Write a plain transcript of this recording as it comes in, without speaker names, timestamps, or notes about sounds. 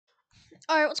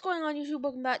Alright, what's going on, YouTube?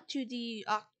 Welcome back to the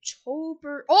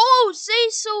October. Oh, Say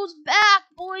So's back,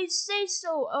 boys. Say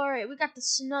So. Alright, we got the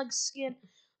Snuggs skin.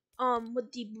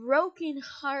 With the broken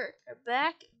heart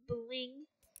back bling.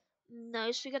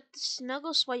 Nice. We got the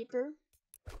Snuggle Swiper.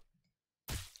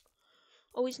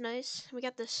 Always nice. We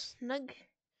got the Snug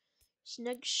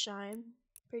Shine.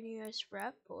 Pretty nice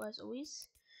wrap, as always.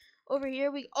 Over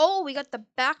here, we got the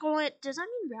back on it. Does that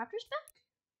mean Raptors back?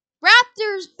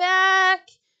 Raptors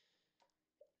back!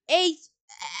 A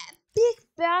big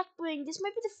back bling. This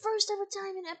might be the first ever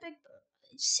time in Epic.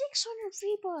 600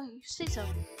 free bucks. Say so.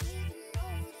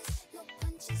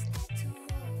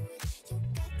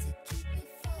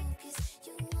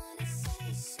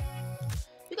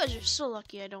 You guys are so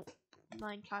lucky I don't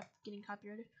mind getting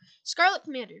copyrighted. Scarlet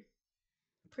Commander.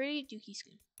 Pretty dookie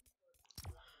skin.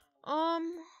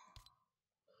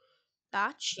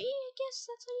 Bachi, I guess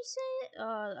that's how you say it.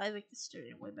 I like this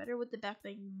student way better with the back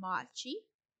bling Machi.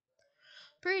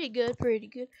 Pretty good.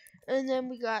 And then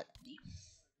we got the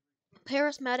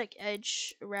Charismatic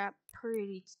Edge wrap.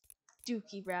 Pretty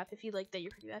dookie wrap. If you like that,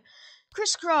 you're pretty bad.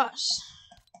 Crisscross.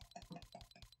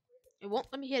 It won't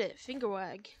let me hit it. Finger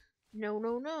wag. No.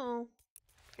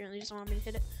 Apparently it doesn't want me to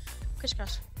hit it.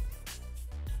 Crisscross.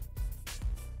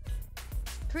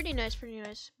 Pretty nice.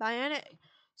 Bionic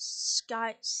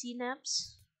Sky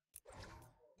Synapse.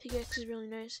 Pickaxe is really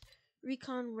nice.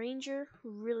 Recon Ranger.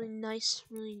 Really nice.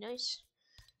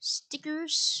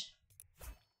 Stickers.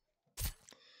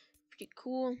 Pretty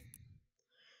cool.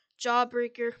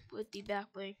 Jawbreaker with the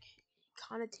back bling.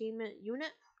 Containment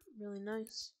unit. Really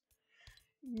nice.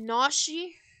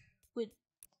 Nashi with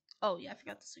I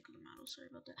forgot to cycle the model. Sorry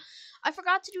about that. I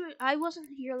forgot to do it. I wasn't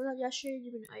here yesterday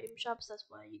doing item shops. That's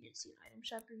why you didn't see an item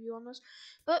shop review on this.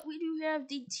 But we do have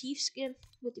the teeth skin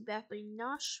with the back bling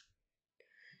Nosh.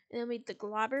 And then we have the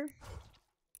Globber.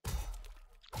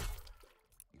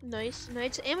 Nice.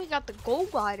 And we got the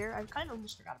Gold Glider. I kind of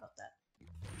almost forgot about that.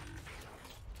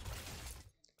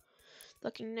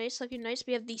 Looking nice.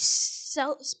 We have the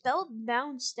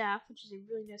Spellbound Staff, which is a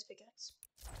really nice pickaxe.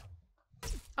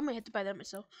 I might have to buy that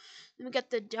myself. Then we got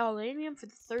the Dalanium for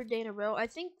the third day in a row. I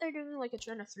think they're doing like a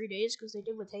trend of 3 days because they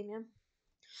did with Heyman.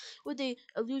 With the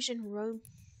Illusion Room.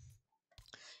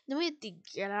 Then we have the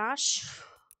Gash.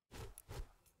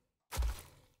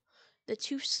 The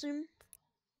Toothsome.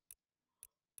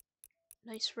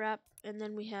 Nice wrap. And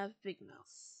then we have Big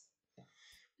Mouth.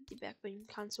 With the back bling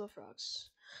Console Frogs.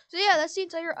 So yeah, that's the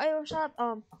entire item shop.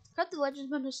 Cut the Legends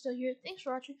bundle still here. Thanks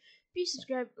for watching. Please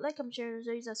subscribe, like, comment, share, and as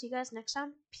always, I'll see you guys next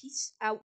time. Peace out.